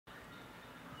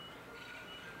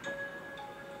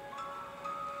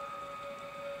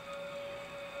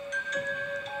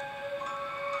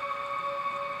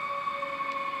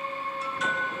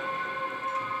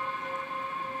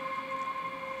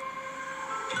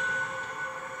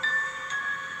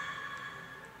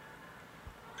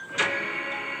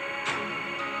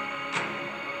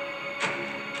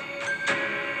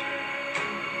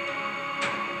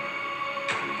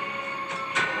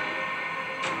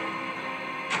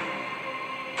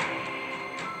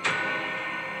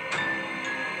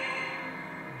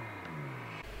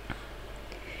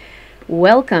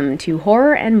Welcome to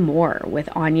Horror and More with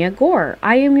Anya Gore.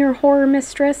 I am your horror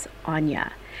mistress,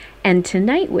 Anya. And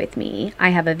tonight with me, I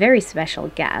have a very special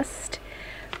guest,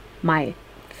 my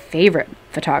favorite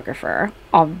photographer,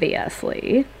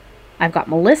 obviously. I've got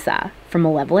Melissa from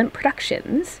Malevolent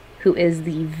Productions, who is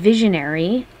the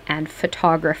visionary and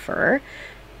photographer.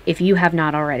 If you have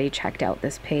not already checked out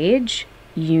this page,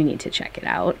 you need to check it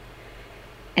out.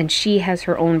 And she has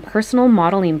her own personal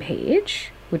modeling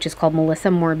page, which is called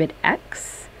Melissa Morbid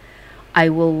X. I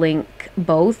will link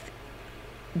both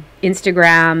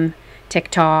Instagram,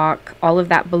 TikTok, all of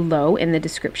that below in the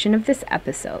description of this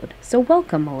episode. So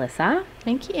welcome, Melissa.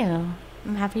 Thank you.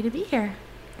 I'm happy to be here.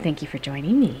 Thank you for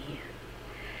joining me.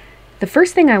 The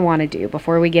first thing I want to do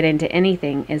before we get into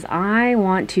anything is I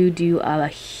want to do a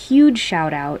huge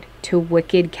shout out to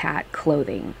Wicked Cat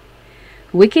Clothing.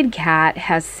 Wicked Cat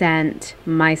has sent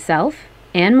myself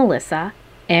and Melissa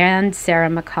and Sarah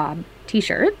Macabre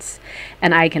t-shirts,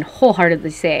 and I can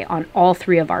wholeheartedly say on all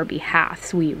three of our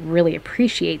behalves, we really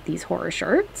appreciate these horror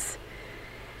shirts.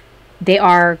 They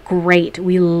are great.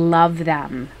 We love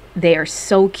them. They are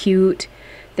so cute.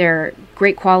 They're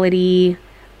great quality.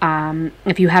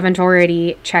 If you haven't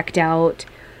already checked out,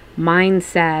 mine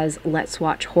says, "Let's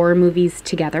watch horror movies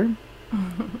together."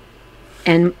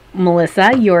 And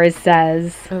Melissa, yours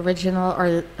says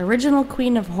original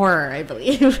Queen of Horror, I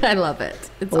believe. I love it.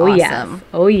 It's awesome. Yes.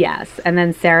 Oh yes. And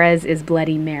then Sarah's is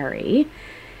Bloody Mary.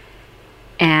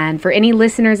 And for any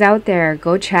listeners out there,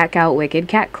 go check out Wicked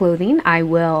Cat Clothing. I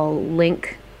will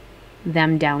link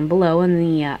them down below in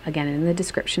the again in the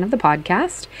description of the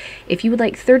podcast. If you would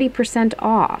like 30%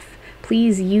 off,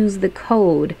 please use the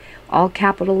code, all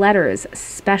capital letters,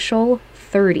 special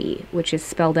 30, which is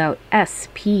spelled out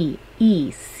SPECIAL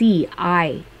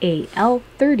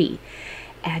 30,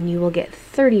 and you will get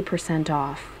 30%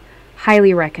 off.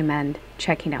 Highly recommend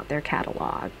checking out their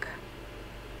catalog.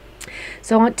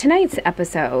 So on tonight's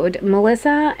episode,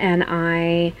 Melissa and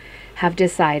I have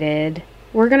decided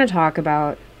we're going to talk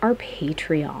about our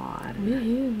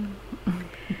Patreon.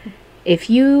 If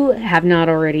you have not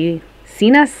already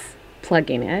seen us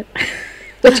plugging it,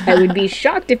 which I would be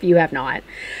shocked if you have not,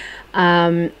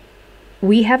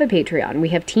 we have a Patreon. We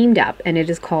have teamed up, and it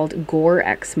is called Gore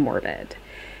X Morbid.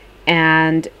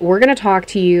 And we're going to talk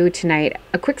to you tonight,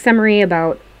 a quick summary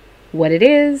about what it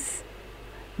is,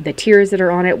 the tiers that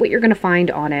are on it, what you're going to find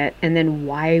on it, and then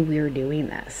why we're doing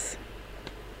this.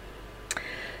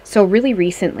 So really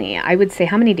recently, I would say,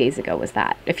 how many days ago was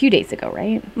that? A few days ago,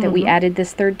 right? Mm-hmm. That we added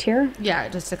this third tier? Yeah,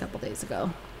 just a couple days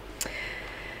ago.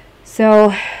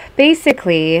 So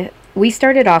basically, we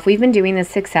started off, we've been doing this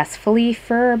successfully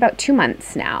for about 2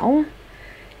 months now,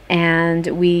 and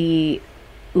we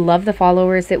love the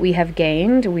followers that we have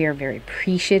gained. We are very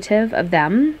appreciative of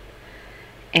them,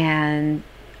 and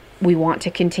we want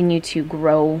to continue to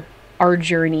grow our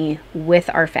journey with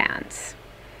our fans.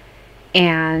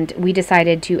 And we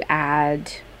decided to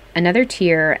add another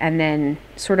tier and then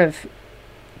sort of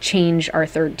change our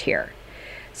third tier.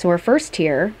 So our first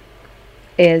tier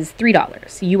is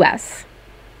 $3 US,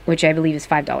 which I believe is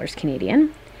 $5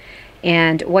 Canadian.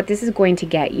 And what this is going to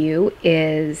get you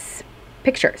is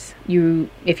pictures.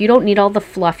 If you don't need all the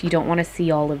fluff, you don't want to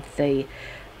see all of the,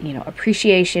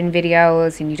 appreciation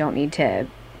videos, and you don't need to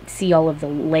see all of the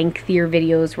lengthier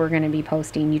videos we're going to be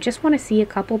posting. You just want to see a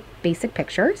couple basic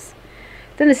pictures.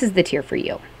 Then this is the tier for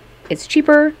you. It's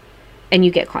cheaper and you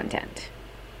get content.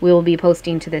 We will be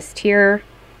posting to this tier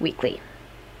weekly.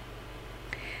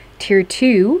 Tier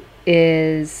 2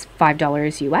 is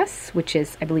 $5 US, which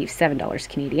is, I believe, $7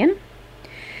 Canadian.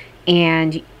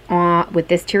 And with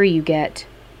this tier, you get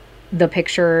the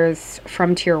pictures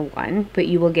from tier 1, but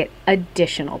you will get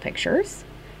additional pictures,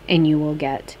 and you will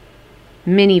get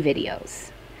mini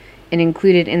videos. And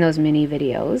included in those mini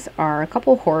videos are a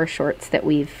couple horror shorts that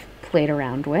we've played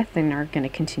around with and are going to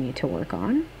continue to work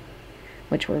on,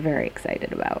 which we're very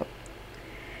excited about.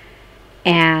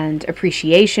 And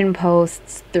appreciation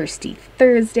posts, Thirsty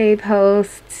Thursday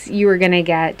posts. You are going to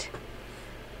get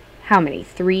how many?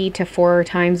 3 to 4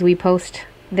 times we post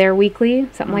there weekly,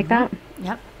 something like that.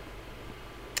 Yep.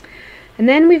 And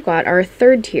then we've got our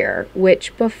third tier,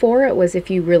 which before it was if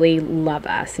you really love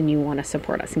us and you want to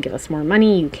support us and give us more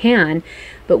money, you can.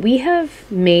 But we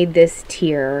have made this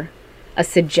tier a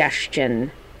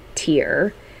suggestion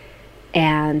tier,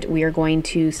 and we are going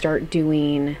to start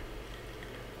doing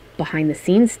behind the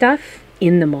scenes stuff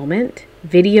in the moment,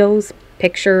 videos,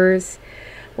 pictures.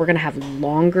 We're going to have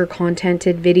longer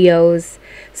contented videos.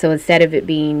 So instead of it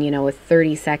being, a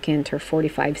 30-second or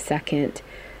 45-second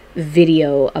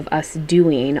video of us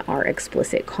doing our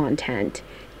explicit content,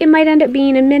 it might end up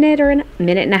being a minute or a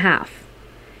minute and a half.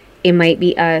 It might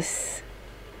be us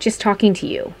just talking to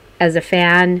you as a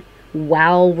fan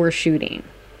while we're shooting.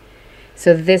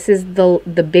 So this is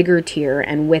the bigger tier,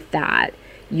 and with that,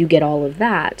 you get all of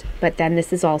that. But then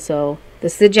this is also the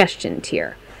suggestion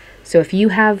tier. So if you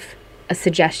have a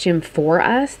suggestion for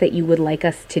us that you would like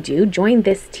us to do, join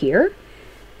this tier,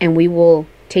 and we will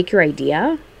take your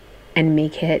idea and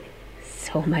make it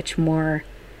so much more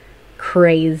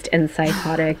crazed and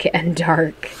psychotic and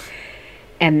dark.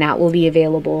 And that will be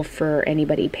available for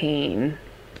anybody paying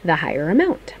the higher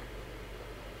amount.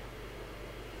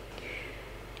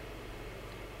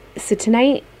 So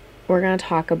tonight we're going to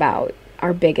talk about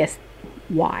our biggest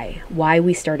why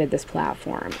we started this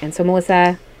platform. And so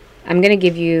Melissa, I'm going to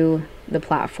give you the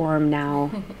platform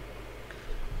now.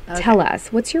 Okay. Tell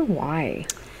us, what's your why?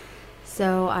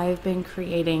 So I've been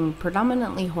creating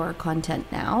predominantly horror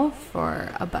content now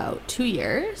for about 2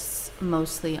 years,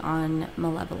 mostly on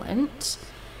Malevolent.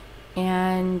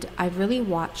 And I've really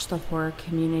watched the horror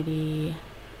community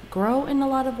grow in a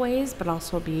lot of ways, but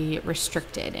also be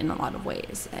restricted in a lot of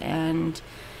ways. And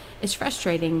it's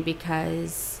frustrating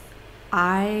because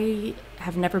I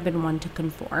have never been one to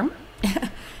conform.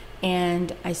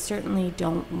 And I certainly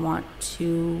don't want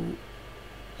to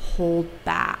hold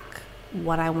back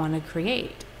what I want to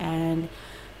create. And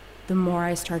the more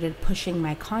I started pushing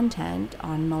my content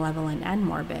on Malevolent and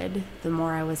Morbid, the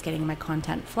more I was getting my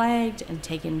content flagged and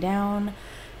taken down.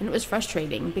 And it was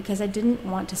frustrating because I didn't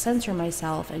want to censor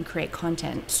myself and create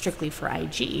content strictly for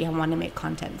IG. I want to make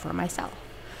content for myself.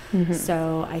 Mm-hmm.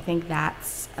 So I think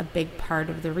that's a big part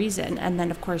of the reason. And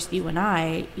then, of course, you and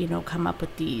I, come up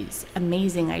with these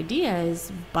amazing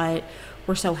ideas, but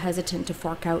we're so hesitant to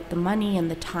fork out the money and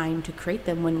the time to create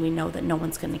them when we know that no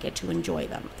one's going to get to enjoy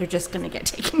them. They're just going to get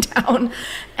taken down,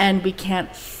 and we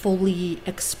can't fully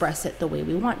express it the way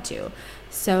we want to.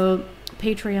 So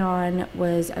Patreon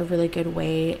was a really good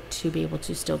way to be able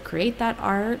to still create that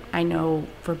art. I know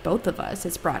for both of us,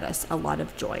 it's brought us a lot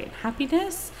of joy and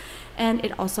happiness. And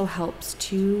it also helps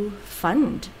to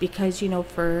fund because,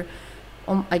 for,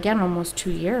 again, almost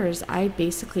 2 years, I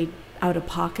basically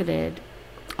out-of-pocketed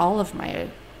all of my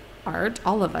art.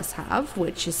 All of us have,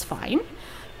 which is fine.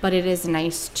 But it is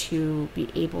nice to be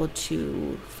able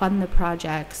to fund the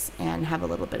projects and have a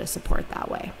little bit of support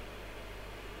that way.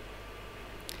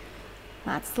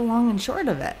 That's the long and short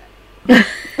of it.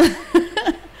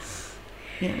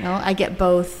 I get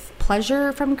both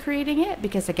pleasure from creating it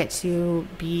because I get to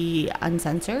be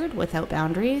uncensored without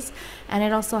boundaries, and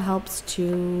it also helps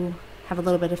to have a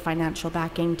little bit of financial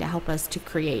backing to help us to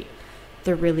create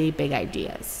the really big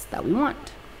ideas that we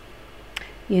want.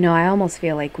 I almost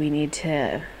feel like we need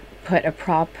to put a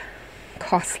prop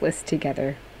cost list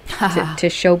together to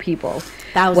show people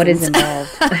what is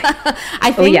involved.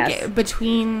 I think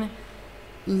between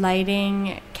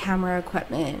lighting, camera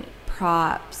equipment,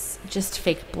 props, just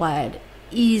fake blood,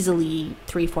 easily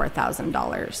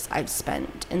 $3,000-$4,000 I've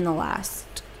spent in the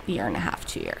last year and a half,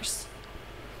 2 years.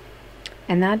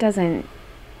 And that doesn't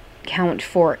count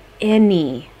for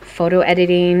any photo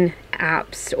editing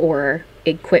apps or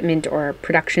equipment or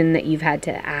production that you've had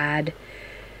to add.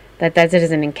 That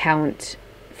doesn't account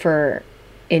for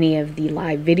any of the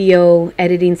live video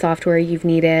editing software you've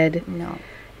needed. No.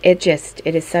 It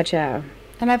is such a...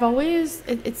 And I've always,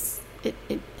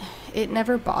 it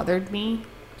never bothered me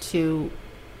to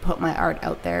put my art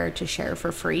out there to share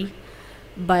for free,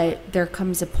 but there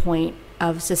comes a point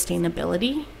of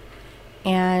sustainability,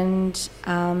 and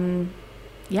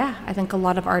I think a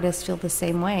lot of artists feel the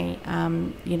same way.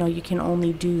 You can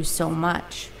only do so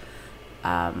much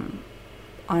on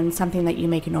something that you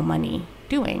make no money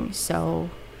doing,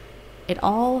 so it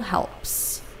all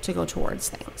helps to go towards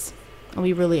things, and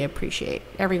we really appreciate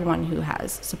everyone who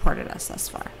has supported us thus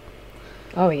far.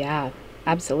 Oh yeah,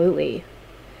 absolutely.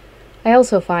 I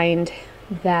also find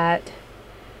that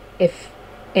if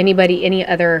any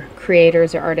other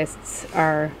creators or artists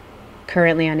are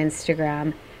currently on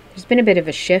Instagram, there's been a bit of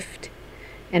a shift,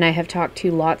 and I have talked to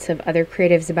lots of other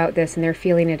creatives about this, and they're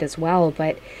feeling it as well,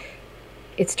 but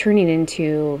it's turning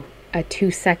into a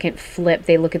 2-second flip.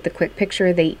 They look at the quick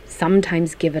picture, they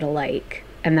sometimes give it a like,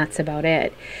 and that's about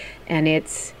it. And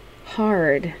it's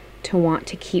hard to want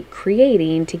to keep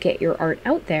creating to get your art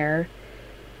out there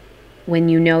when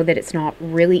you know that it's not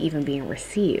really even being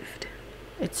received.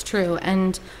 It's true.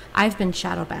 And I've been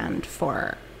shadow banned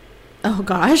for, oh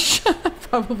gosh,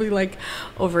 probably like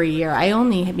over a year. I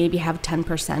only maybe have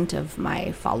 10% of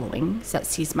my following that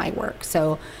sees my work.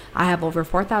 So I have over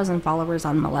 4,000 followers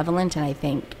on Malevolent, and I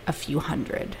think a few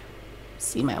hundred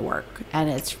see my work. And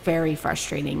it's very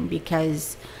frustrating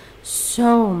because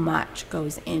so much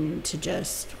goes into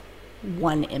just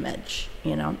one image,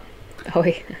 Oh,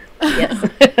 yeah. Yes.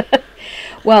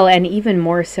 Well, and even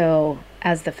more so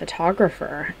as the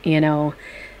photographer,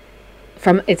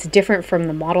 it's different from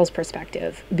the model's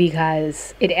perspective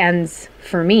because it ends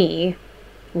for me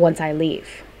once I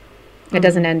leave. It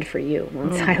doesn't end for you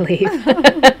once I leave.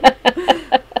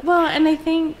 Well, and I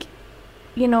think,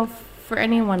 for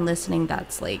anyone listening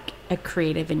that's like a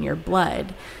creative in your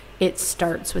blood, it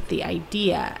starts with the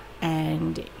idea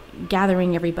and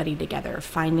gathering everybody together,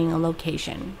 finding a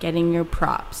location, getting your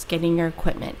props, getting your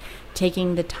equipment,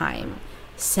 taking the time,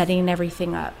 setting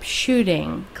everything up,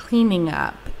 shooting, cleaning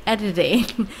up,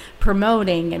 editing,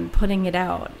 promoting, and putting it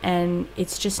out. And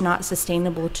it's just not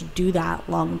sustainable to do that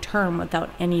long term without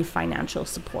any financial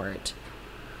support.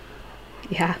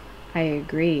 Yeah, I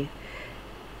agree.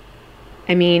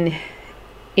 I mean,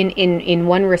 in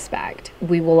one respect,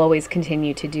 we will always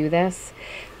continue to do this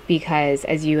because,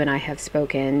 as you and I have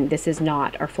spoken, this is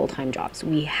not our full-time jobs.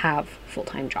 We have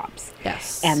full-time jobs.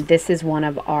 Yes. And this is one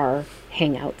of our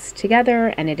hangouts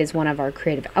together, and it is one of our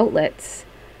creative outlets.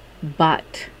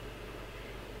 But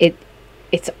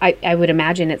I would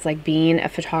imagine it's like being a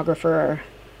photographer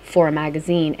for a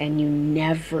magazine and you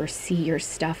never see your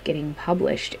stuff getting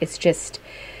published. It's just,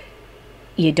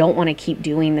 you don't want to keep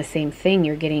doing the same thing.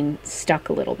 You're getting stuck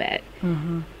a little bit.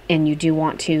 Mm-hmm. And you do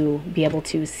want to be able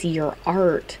to see your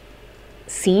art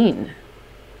seen.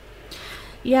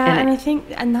 Yeah, and I think,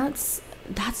 and that's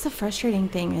the frustrating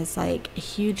thing, is like a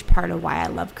huge part of why I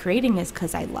love creating is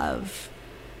because I love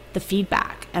the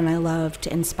feedback and I love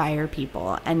to inspire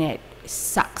people. And it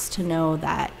sucks to know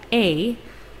that the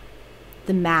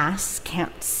mass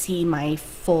can't see my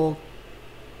full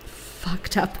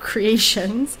fucked up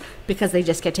creations because they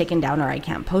just get taken down or I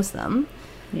can't post them.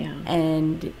 Yeah.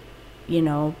 And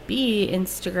B,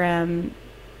 Instagram,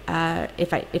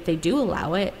 if they do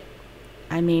allow it,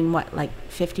 I mean, like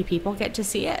 50 people get to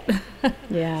see it?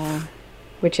 Yeah,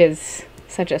 which is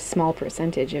such a small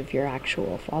percentage of your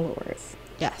actual followers.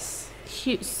 Yes,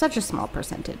 such a small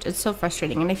percentage. It's so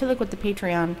frustrating. And I feel like with the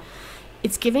Patreon,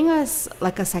 it's giving us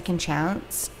like a second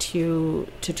chance to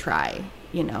try,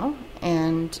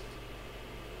 and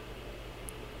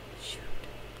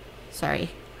sorry,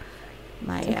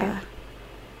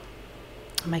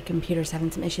 my computer's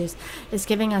having some issues. It's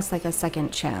giving us like a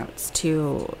second chance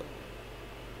to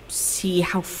see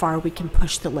how far we can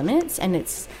push the limits. And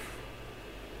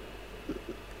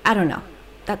I don't know,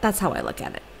 that's how I look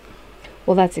at it.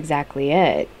 Well, that's exactly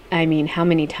it. I mean, how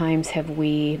many times have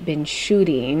we been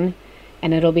shooting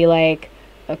and it'll be like,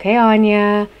 okay,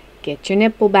 Anya, get your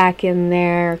nipple back in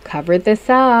there, cover this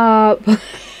up.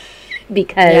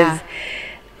 Because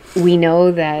we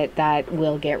know that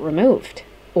will get removed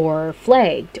or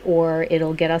flagged, or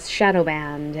it'll get us shadow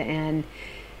banned. And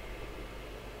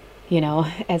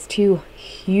as two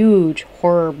huge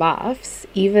horror buffs,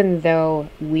 even though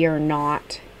we are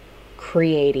not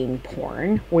creating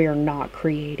porn, we are not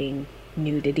creating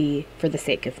nudity for the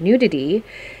sake of nudity,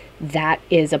 that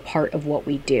is a part of what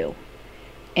we do.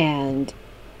 And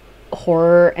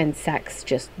horror and sex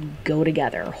just go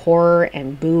together. Horror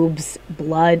and boobs,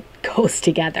 blood goes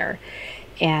together,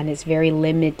 and it's very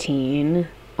limiting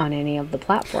on any of the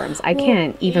platforms. I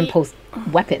can't even post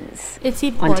weapons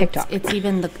on TikTok. It's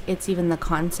even the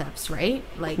concepts, right?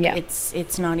 Like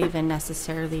it's not even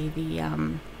necessarily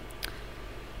the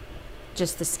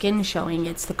just the skin showing.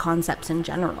 It's the concepts in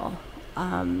general.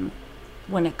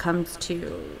 When it comes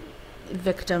to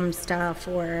victim stuff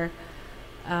or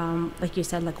like you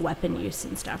said, like weapon use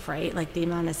and stuff, right? Like the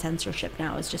amount of censorship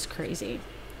now is just crazy.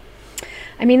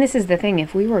 I mean, this is the thing.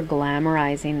 If we were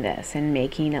glamorizing this and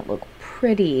making it look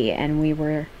pretty and we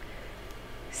were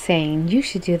saying, you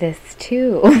should do this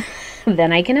too,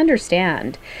 then I can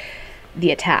understand the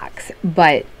attacks.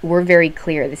 But we're very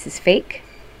clear. This is fake.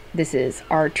 This is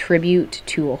our tribute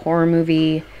to a horror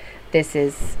movie. This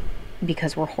is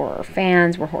because we're horror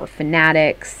fans. We're horror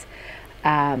fanatics.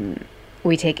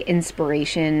 We take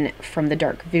inspiration from the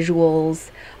dark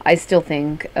visuals. I still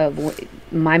think of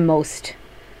my most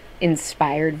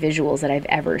inspired visuals that I've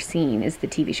ever seen is the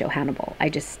TV show Hannibal.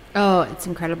 Oh, it's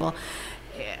incredible.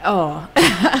 Oh,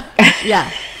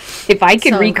 yeah. If I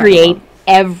could recreate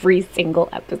every single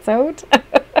episode.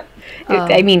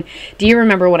 I mean, do you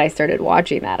remember when I started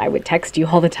watching that? I would text you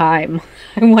all the time.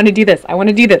 I want to do this. I want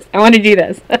to do this. I want to do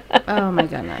this. Oh my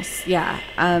goodness. Yeah.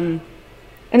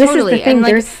 And this is the thing.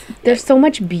 Like, there's so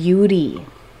much beauty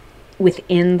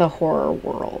within the horror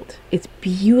world. It's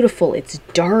beautiful. It's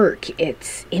dark.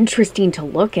 It's interesting to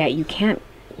look at. You can't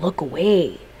look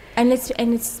away. And it's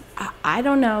I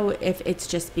don't know if it's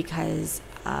just because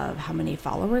of how many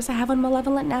followers I have on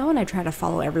Malevolent now, and I try to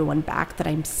follow everyone back that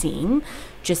I'm seeing,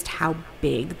 just how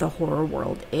big the horror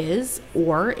world is,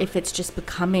 or if it's just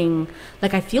becoming,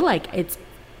 like, I feel like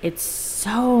it's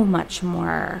so much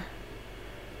more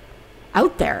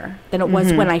out there than it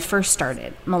was when I first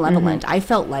started Malevolent. I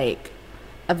felt like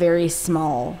a very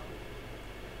small,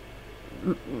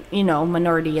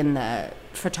 minority in the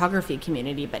photography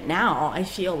community, but now I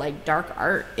feel like dark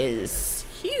art is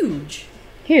huge.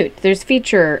 There's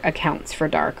feature accounts for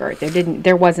dark art.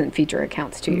 There wasn't feature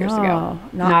accounts 2 years ago.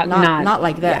 Not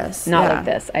like this. Like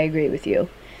this. I agree with you.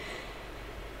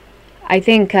 I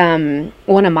think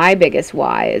one of my biggest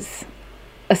whys,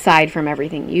 aside from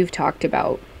everything you've talked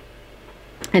about,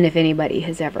 and if anybody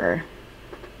has ever,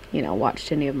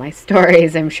 watched any of my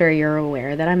stories, I'm sure you're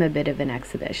aware that I'm a bit of an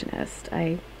exhibitionist.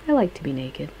 I like to be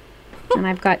naked. And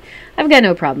I've got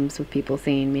no problems with people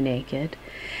seeing me naked.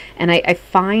 And I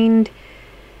find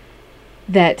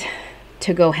that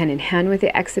to go hand in hand with the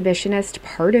exhibitionist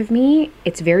part of me,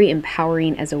 it's very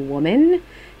empowering as a woman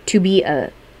to be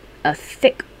a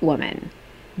thick woman,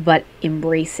 but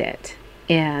embrace it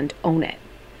and own it.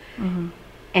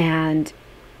 And,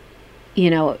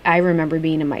 I remember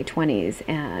being in my 20s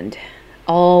and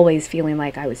always feeling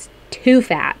like I was too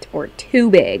fat or too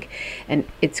big. And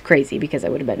it's crazy because I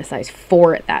would have been a size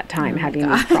 4 at that time, having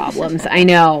these problems. I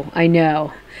know.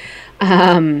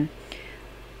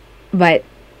 But,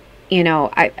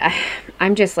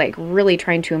 I'm just like really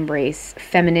trying to embrace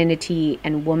femininity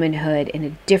and womanhood in a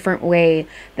different way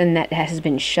than that has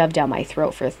been shoved down my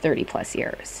throat for 30 plus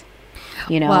years.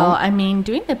 Well, I mean,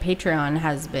 doing the Patreon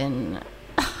has been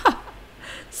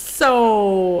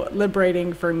so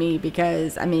liberating for me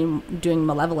because, doing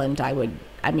Malevolent,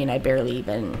 I barely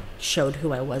even showed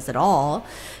who I was at all.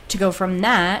 To go from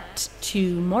that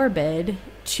to Morbid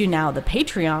to now the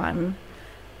Patreon,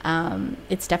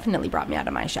 it's definitely brought me out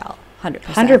of my shell.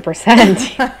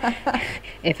 100%.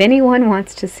 If anyone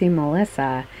wants to see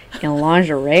Melissa in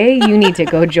lingerie, you need to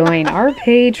go join our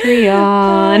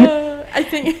Patreon. I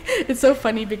think it's so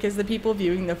funny because the people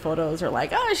viewing the photos are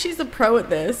like, oh, she's a pro at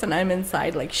this. And I'm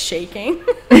inside like shaking.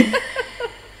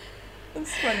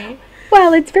 It's funny.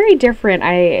 Well, it's very different,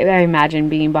 I imagine,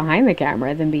 being behind the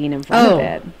camera than being in front of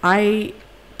it. I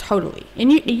totally.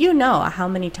 And you know how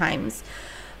many times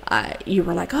you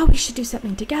were like, oh, we should do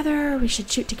something together. We should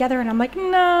shoot together. And I'm like,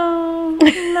 no.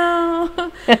 And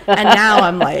now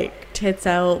I'm like, tits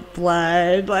out,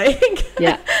 blood. Like,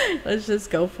 yeah, let's just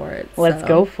go for it. Let's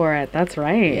go for it. That's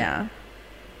right. Yeah.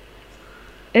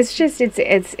 It's just,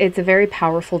 it's a very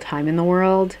powerful time in the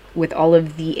world with all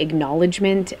of the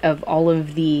acknowledgement of all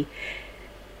of the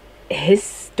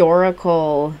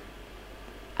historical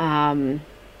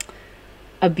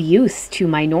abuse to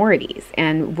minorities,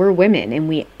 and we're women and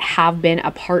we have been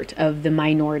a part of the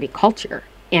minority culture,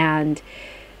 and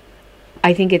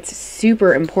I think it's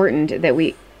super important that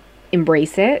we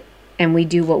embrace it and we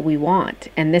do what we want,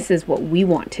 and this is what we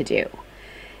want to do.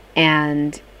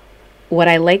 And what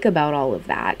I like about all of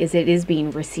that is it is being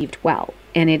received well,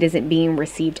 and it isn't being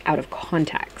received out of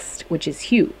context, which is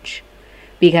huge,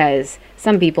 because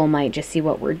some people might just see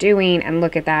what we're doing and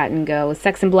look at that and go,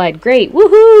 sex and blood, great,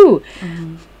 woohoo!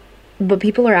 But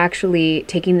people are actually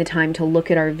taking the time to look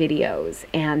at our videos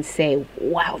and say,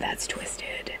 wow, that's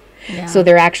twisted. Yeah. So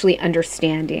they're actually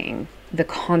understanding the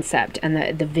concept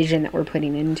and the vision that we're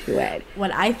putting into it.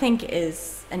 What I think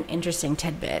is an interesting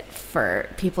tidbit for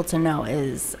people to know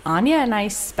is Anya and I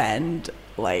spend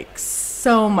like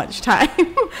so much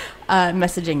time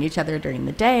messaging each other during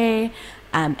the day,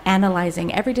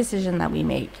 analyzing every decision that we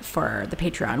make for the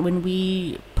Patreon. When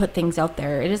we put things out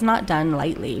there, it is not done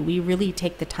lightly. We really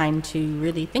take the time to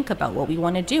really think about what we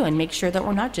want to do and make sure that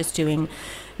we're not just doing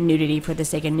nudity for the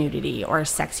sake of nudity or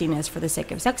sexiness for the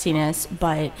sake of sexiness,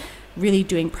 but really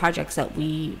doing projects that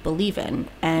we believe in.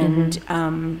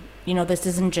 And, this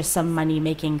isn't just some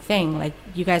money-making thing. Like,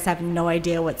 you guys have no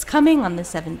idea what's coming on the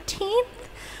 17th.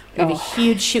 We have a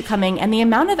huge shoot coming. And the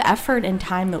amount of effort and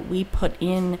time that we put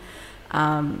in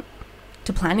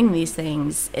to planning these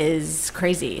things is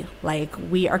crazy. Like,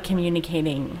 we are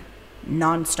communicating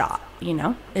nonstop,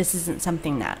 This isn't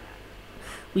something that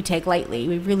we take lightly.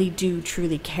 We really do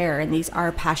truly care, and these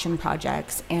are passion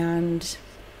projects, and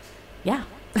yeah.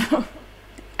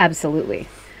 Absolutely.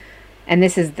 And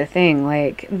this is the thing,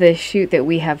 like, the shoot that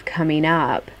we have coming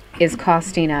up is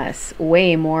costing us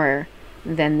way more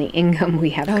than the income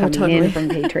we have coming in from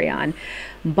Patreon.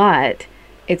 But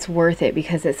it's worth it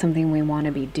because it's something we want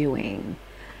to be doing.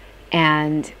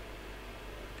 And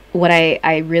what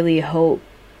I really hope,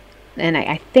 and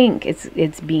I think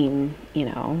it's being,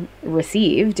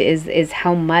 received, is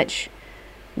how much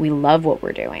we love what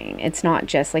we're doing. It's not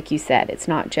just, like you said, it's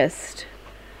not just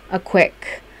a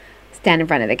quick stand in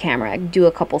front of the camera, do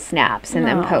a couple snaps, and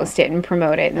then post it and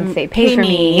promote it and say, pay for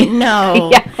me.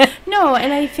 No. No,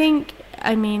 and I think,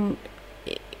 I mean,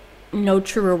 no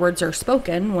truer words are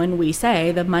spoken when we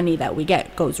say the money that we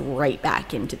get goes right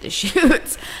back into the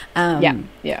shoots.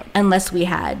 Unless we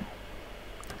had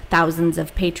thousands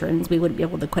of patrons, we wouldn't be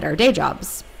able to quit our day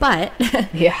jobs. But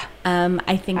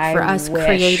I think for us,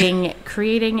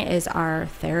 creating is our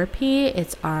therapy.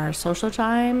 It's our social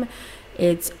time.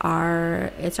 It's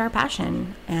our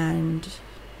passion. And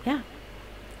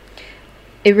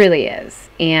it really is.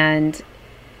 And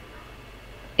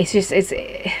it's just,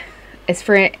 it's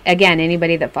for, again,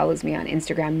 anybody that follows me on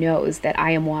Instagram knows that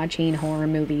I am watching horror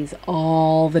movies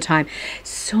all the time.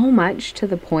 So much to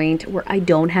the point where I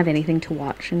don't have anything to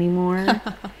watch anymore.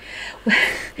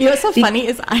 You know what's so funny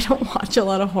is I don't watch a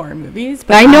lot of horror movies.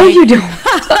 But I know you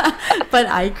don't. But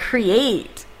I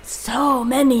create so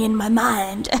many in my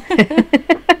mind.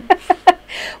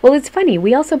 Well, it's funny.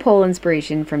 We also pull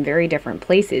inspiration from very different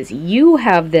places. You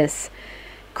have this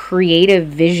creative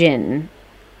vision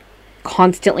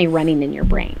constantly running in your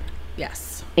brain.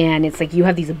 Yes. And it's like you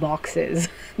have these boxes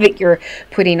that you're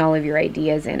putting all of your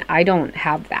ideas in. I don't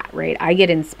have that, right? I get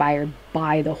inspired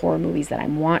by the horror movies that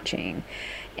I'm watching.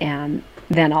 And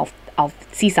then I'll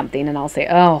see something and I'll say,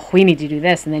 oh, we need to do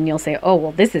this. And then you'll say, oh,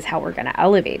 well, this is how we're going to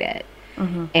elevate it.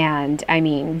 Mm-hmm. And I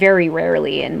mean, very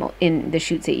rarely in the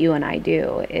shoots that you and I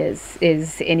do is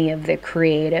any of the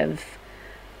creative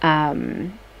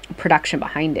production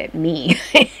behind it me.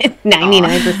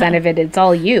 99% of it, it's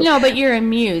all you. No, but you're a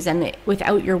muse, and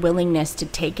without your willingness to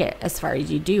take it as far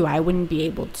as you do, I wouldn't be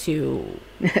able to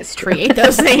create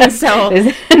those things. So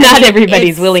not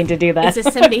everybody's willing to do that. It's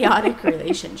a symbiotic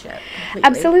relationship. Completely.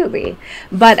 Absolutely.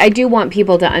 But I do want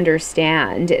people to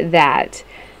understand that,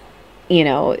 you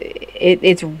know,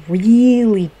 it's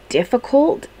really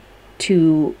difficult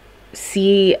to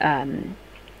see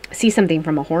something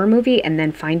from a horror movie and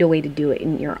then find a way to do it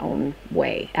in your own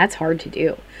way. That's hard to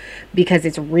do because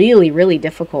it's really, really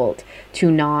difficult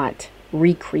to not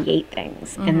recreate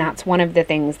things. Mm-hmm. And that's one of the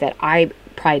things that I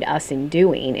pride us in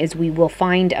doing is we will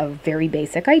find a very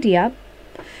basic idea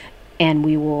and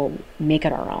we will make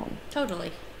it our own.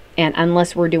 Totally. And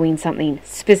unless we're doing something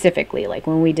specifically, like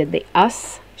when we did the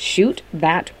Us shoot,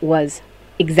 that was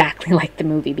exactly like the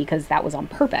movie because that was on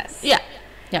purpose. Yeah.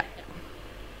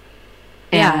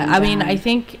 And, I mean, I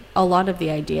think a lot of the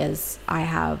ideas I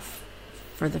have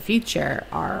for the future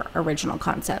are original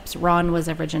concepts. Ron was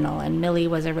original and Millie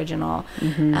was original.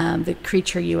 Mm-hmm. The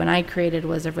creature you and I created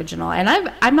was original.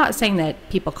 And I'm not saying that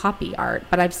people copy art,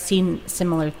 but I've seen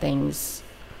similar things,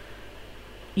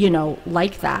 you know,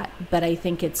 like that. But I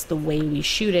think it's the way we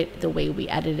shoot it, the way we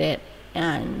edit it,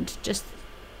 and just,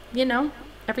 you know,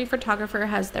 every photographer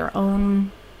has their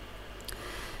own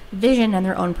vision and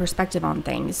their own perspective on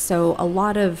things. So a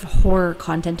lot of horror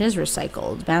content is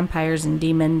recycled. Vampires and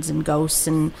demons and ghosts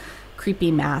and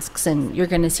creepy masks, and you're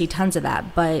going to see tons of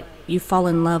that. But you fall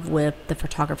in love with the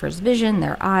photographer's vision,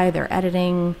 their eye, their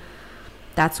editing.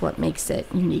 That's what makes it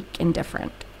unique and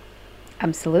different.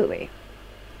 Absolutely.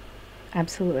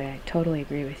 Absolutely. I totally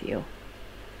agree with you.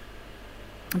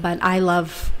 But I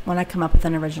love when I come up with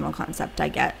an original concept, I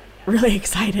get really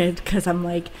excited because I'm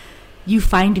like, you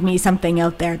find me something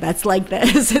out there that's like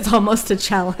this. It's almost a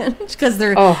challenge because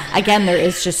there is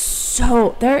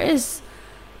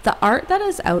the art that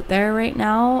is out there right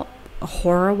now,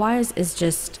 horror wise, is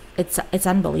just, it's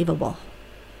unbelievable.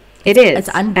 It is. It's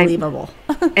unbelievable.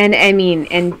 And I mean,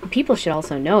 and people should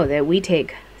also know that we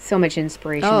take so much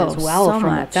inspiration as well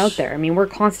from what's out there. I mean, we're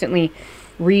constantly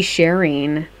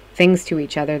resharing things to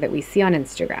each other that we see on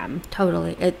Instagram.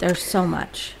 Totally. There's so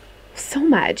much. So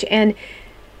much. And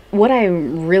what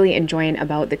I'm really enjoying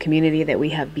about the community that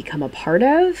we have become a part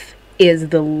of is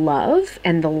the love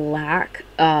and the lack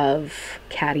of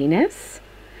cattiness.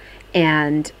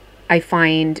 And I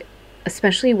find,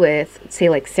 especially with, say,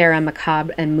 like Sarah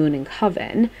Macabre and Moon and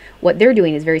Coven, what they're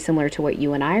doing is very similar to what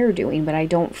you and I are doing, but I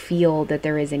don't feel that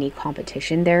there is any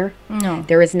competition there. No.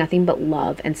 There is nothing but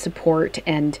love and support,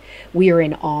 and we are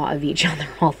in awe of each other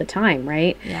all the time,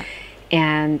 right? Yeah.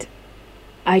 And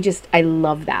I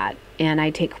love that. And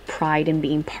I take pride in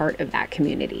being part of that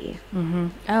community. Mm-hmm.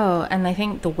 Oh, and I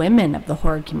think the women of the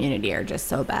horror community are just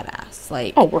so badass.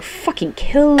 Like, oh, we're fucking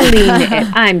killing it.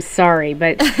 I'm sorry,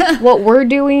 but what we're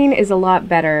doing is a lot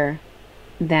better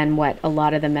than what a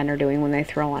lot of the men are doing when they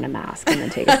throw on a mask and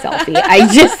then take a selfie.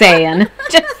 I just saying.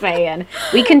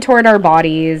 We contort our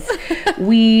bodies.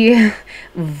 We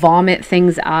vomit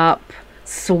things up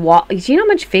Do you know how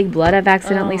much fake blood I've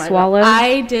accidentally swallowed?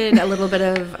 I did a little bit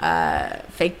of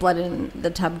fake blood in the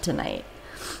tub tonight,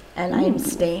 and I am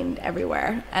stained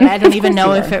everywhere. And I don't even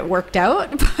know if it worked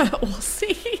out, but we'll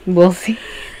see. We'll see.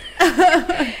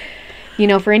 You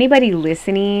know, for anybody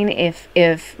listening,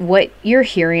 if what you're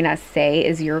hearing us say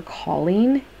is your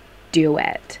calling, do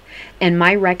it. And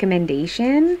my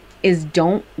recommendation is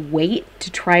don't wait to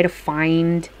try to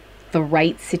find the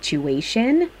right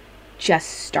situation. Just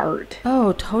start.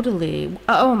 Oh, totally.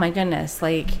 Oh my goodness.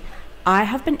 Like, I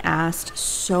have been asked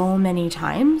so many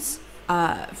times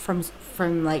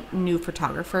from like new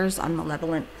photographers on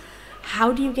Malevolent,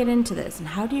 how do you get into this? And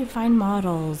how do you find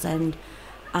models? And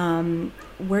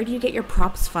where do you get your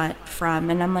props from?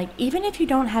 And I'm like, even if you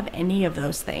don't have any of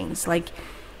those things, like,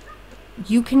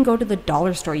 you can go to the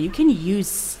dollar store. You can use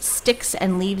sticks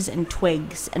and leaves and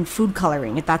twigs and food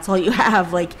coloring if that's all you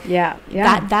have. Like, yeah.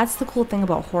 That's the cool thing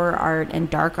about horror art and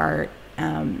dark art,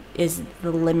 is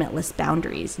the limitless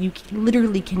boundaries. You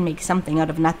literally can make something out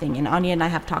of nothing. And Anya and I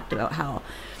have talked about how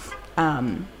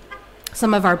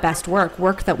some of our best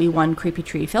work that we won Creepy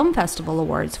Tree Film Festival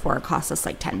awards for, cost us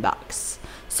like $10.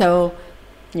 So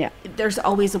yeah, there's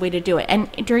always a way to do it. And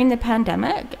during the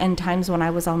pandemic and times when I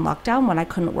was on lockdown, when I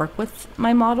couldn't work with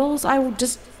my models, I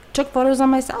just took photos on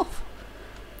myself.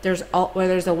 Where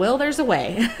there's a will, there's a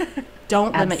way.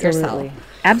 Don't limit yourself.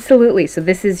 Absolutely. So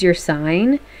this is your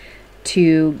sign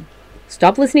to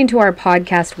stop listening to our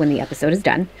podcast when the episode is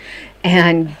done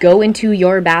and go into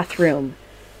your bathroom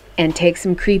and take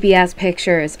some creepy ass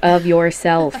pictures of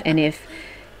yourself. And if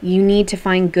you need to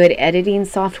find good editing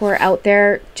software out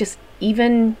there, just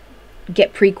even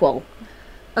get Prequel.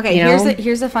 Okay,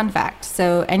 here's a fun fact.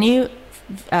 So any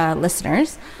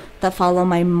listeners that follow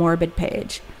my Morbid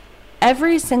page,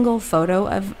 every single photo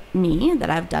of me that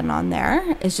I've done on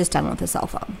there is just done with a cell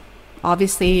phone.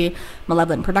 Obviously,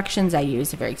 Malevolent Productions, I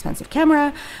use a very expensive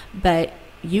camera, but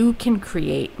you can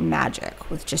create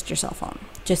magic with just your cell phone.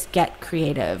 Just get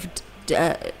creative.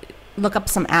 Look up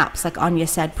some apps, like Anya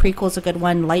said. Prequel's a good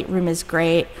one. Lightroom is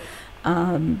great.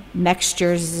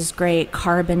 Mextures is great.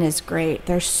 Carbon is great.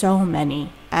 There's so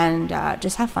many, and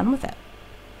just have fun with it.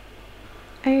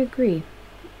 I agree.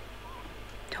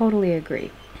 Totally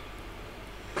agree.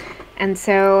 And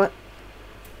so,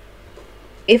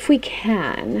 if we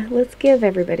can, let's give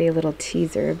everybody a little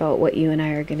teaser about what you and I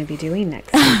are going to be doing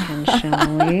next weekend,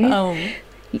 shall we? Oh.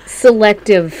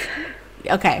 Selective.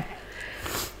 Okay.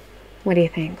 What do you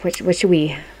think? What should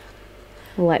we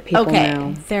let people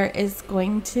know? There is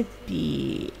going to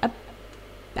be a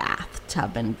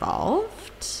bathtub involved.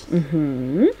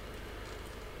 Mm-hmm.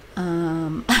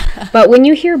 But when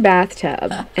you hear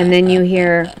bathtub and then you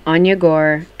hear Anya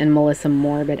Gore and Melissa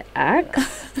Morbid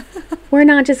X, we're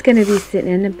not just going to be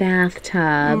sitting in a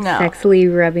bathtub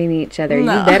sexily rubbing each other.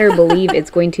 No. You better believe it's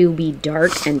going to be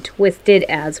dark and twisted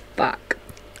as fuck.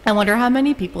 I wonder how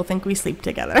many people think we sleep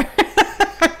together.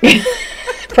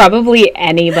 Probably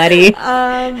anybody.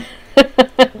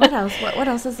 What else? What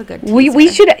else is a good teaser?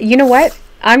 We should, you know what?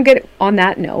 I'm good on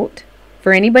that note.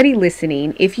 For anybody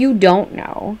listening, if you don't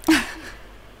know,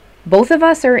 both of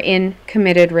us are in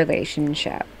committed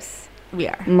relationships. We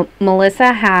are.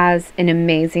 Melissa has an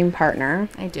amazing partner.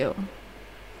 I do.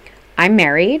 I'm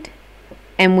married,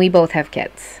 and we both have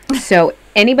kids. So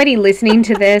anybody listening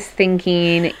to this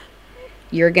thinking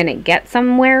you're going to get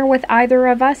somewhere with either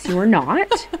of us, you're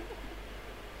not.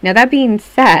 Now, that being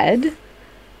said,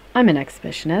 I'm an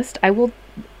exhibitionist.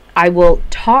 I will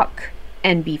talk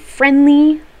and be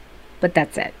friendly, but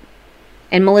that's it.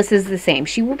 And Melissa's the same.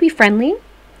 She will be friendly.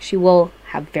 She will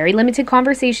have very limited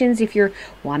conversations. If you're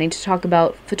wanting to talk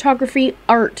about photography,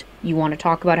 art, you want to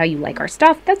talk about how you like our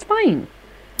stuff, that's fine.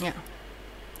 Yeah.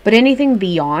 But anything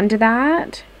beyond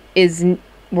that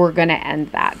we're going to end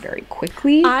that very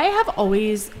quickly.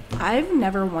 I've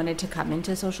never wanted to come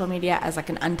into social media as like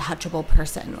an untouchable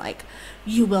person. Like,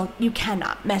 you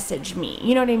cannot message me.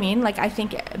 You know what I mean? Like, I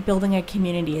think building a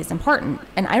community is important.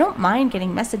 And I don't mind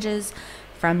getting messages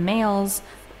from males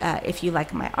if you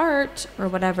like my art or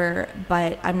whatever,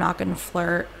 but I'm not going to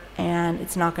flirt, and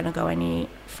it's not going to go any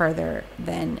further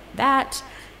than that.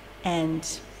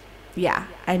 And yeah,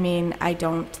 I mean, I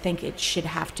don't think it should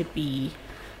have to be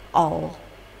all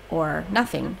or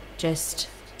nothing. Just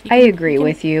I agree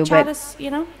with you, but us,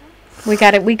 you know, we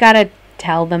gotta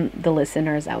tell the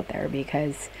listeners out there,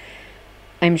 because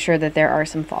I'm sure that there are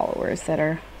some followers that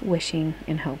are wishing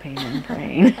and hoping and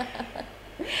praying.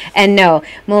 And no,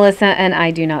 Melissa and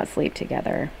I do not sleep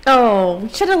together. Oh, we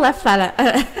should have left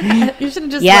that. You should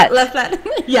have just left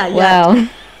that. Yeah. Well,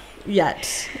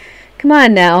 yet. Come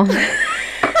on now.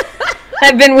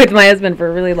 I've been with my husband for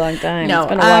a really long time. No, it's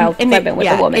been a while since I've been with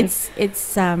a woman.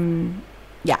 It's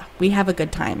yeah, we have a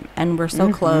good time and we're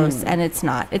so close, and it's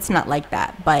not like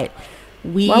that, but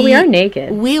we are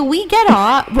naked. We get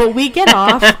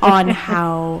off on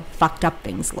how fucked up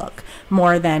things look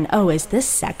more than, oh, is this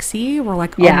sexy? We're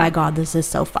like, oh my God, this is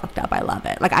so fucked up. I love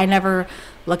it. Like, I never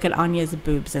look at Anya's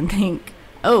boobs and think,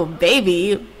 oh,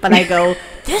 baby, but I go,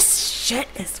 this shit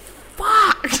is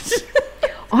fucked.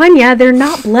 Anya, they're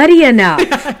not bloody enough.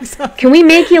 Yeah, exactly. Can we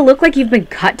make you look like you've been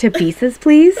cut to pieces,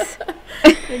 please?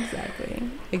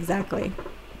 Exactly.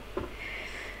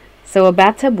 So a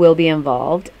bathtub will be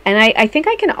involved. And I think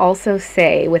I can also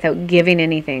say, without giving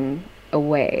anything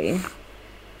away,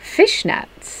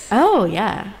 fishnets. Oh,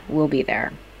 yeah. Will be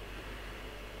there.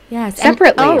 Yes.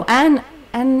 Separately.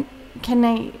 And can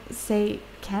I say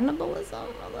cannibalism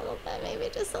a little bit? Maybe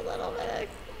just a little bit.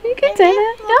 You can say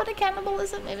that. A little bit of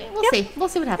cannibalism, maybe. We'll see. We'll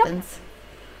see what happens.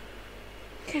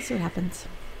 We'll see what happens.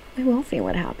 We will see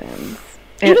what happens.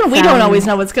 Even we don't always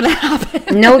know what's going to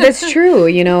happen. No, that's true.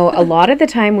 You know, a lot of the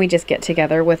time we just get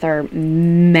together with our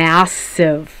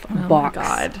massive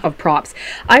box of props.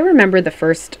 I remember the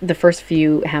first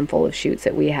few handful of shoots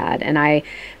that we had, and I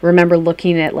remember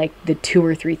looking at like the 2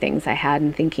 or 3 things I had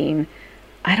and thinking,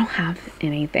 I don't have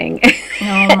anything.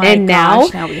 Oh my and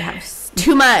gosh, now we have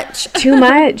too much. Too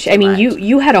much. I mean,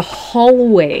 you had a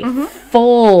hallway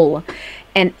full,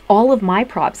 and all of my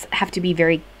props have to be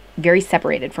very, very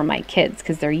separated from my kids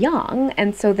because they're young,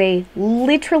 and so they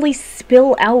literally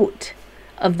spill out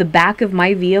of the back of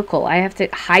my vehicle. I have to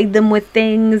hide them with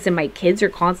things, and my kids are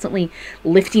constantly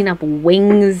lifting up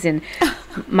wings, and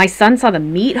my son saw the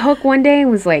meat hook one day and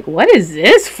was like, what is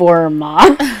this for,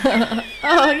 Mom?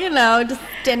 Oh, just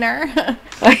dinner.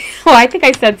 Well, I think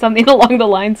I said something along the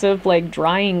lines of like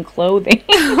drying clothing.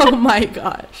 Oh my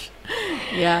gosh.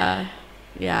 Yeah.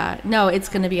 No, it's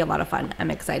going to be a lot of fun.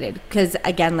 I'm excited because,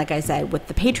 again, like I said, with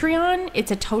the Patreon,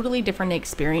 it's a totally different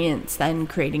experience than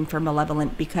creating for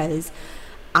Malevolent because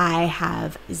I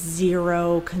have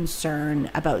zero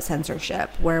concern about censorship,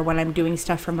 where when I'm doing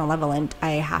stuff for Malevolent,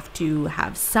 I have to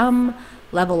have some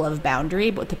level of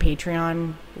boundary, but with the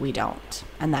Patreon, we don't.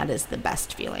 And that is the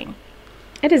best feeling.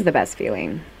 It is the best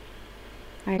feeling.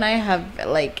 And I have,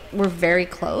 like, we're very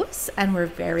close and we're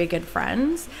very good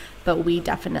friends, but we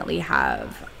definitely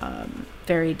have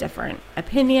very different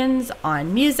opinions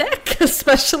on music,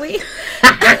 especially.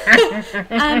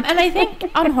 And I think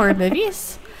on horror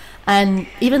movies and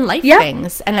even life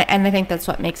things. And I think that's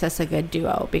what makes us a good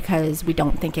duo, because we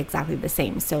don't think exactly the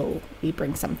same. So we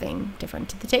bring something different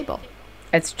to the table.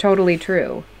 It's totally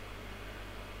true.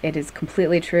 It is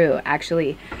completely true.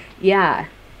 Actually, yeah.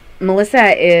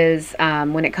 Melissa is,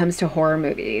 when it comes to horror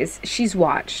movies, she's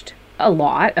watched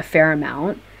a fair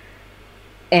amount.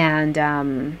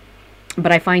 And,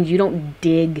 but I find you don't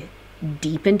dig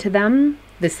deep into them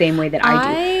the same way that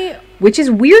I do. Which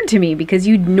is weird to me because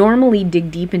you normally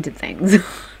dig deep into things.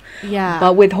 Yeah.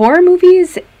 But with horror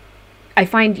movies, I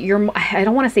find I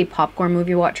don't want to say popcorn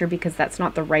movie watcher because that's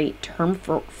not the right term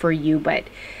for you, but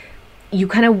you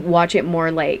kind of watch it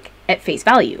more like at face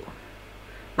value.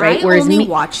 Right? I only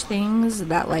watch things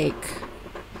that like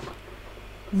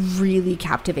really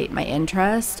captivate my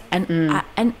interest, and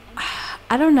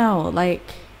I don't know, like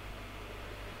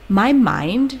my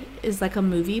mind is like a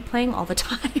movie playing all the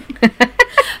time.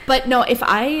 But no, if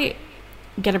I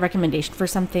get a recommendation for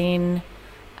something,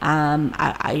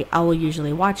 I will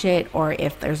usually watch it, or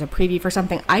if there's a preview for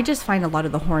something. I just find a lot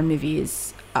of the horror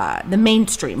movies, the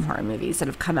mainstream horror movies that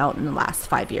have come out in the last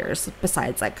 5 years,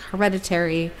 besides like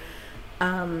Hereditary,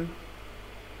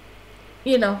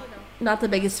 not the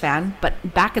biggest fan, but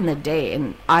back in the day,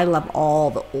 and I love all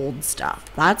the old stuff.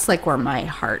 That's like where my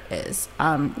heart is.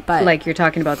 But like you're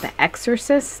talking about The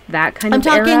Exorcist, that kind of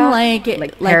era? I'm talking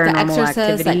like The Paranormal Exorcist,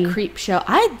 Activity. like Creep Show.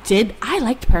 I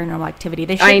liked Paranormal Activity.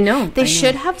 They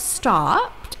should have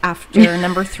stopped after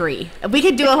number 3. We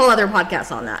could do a whole other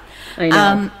podcast on that. I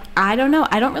know. I don't know.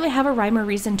 I don't really have a rhyme or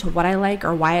reason to what I like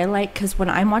or why I like, because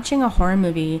when I'm watching a horror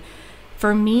movie,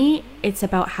 for me, it's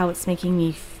about how it's making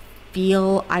me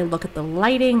feel. I look at the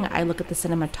lighting, I look at the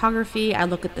cinematography, I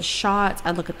look at the shots,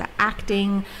 I look at the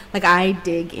acting. Like, I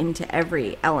dig into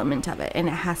every element of it, and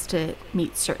it has to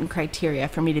meet certain criteria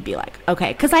for me to be like,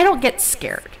 okay, because I don't get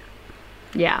scared.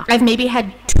 Yeah. I've maybe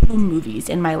had 2 movies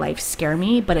in my life scare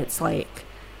me, but it's like,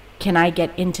 can I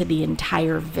get into the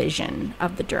entire vision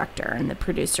of the director and the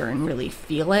producer and really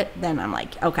feel it? Then I'm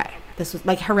like, okay, this was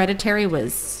like Hereditary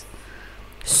was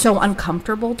so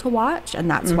uncomfortable to watch, and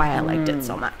that's why I liked it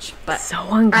so much. But so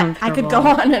uncomfortable. I could go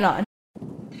on and on.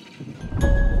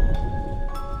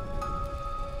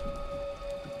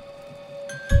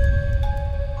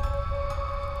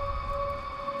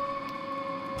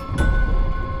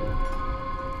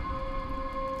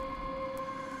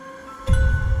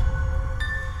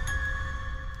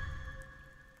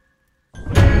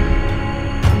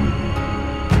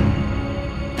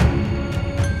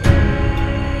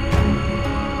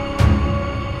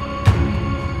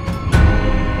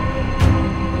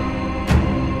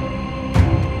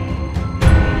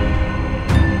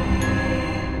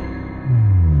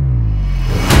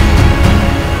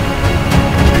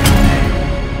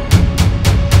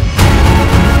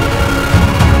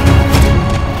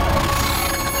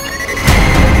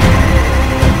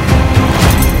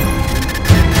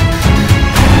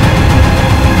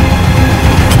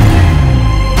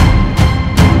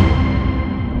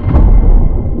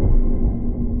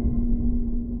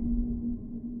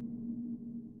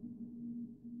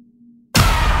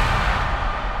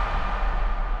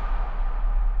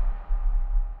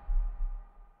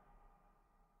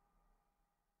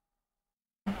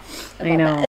 I know.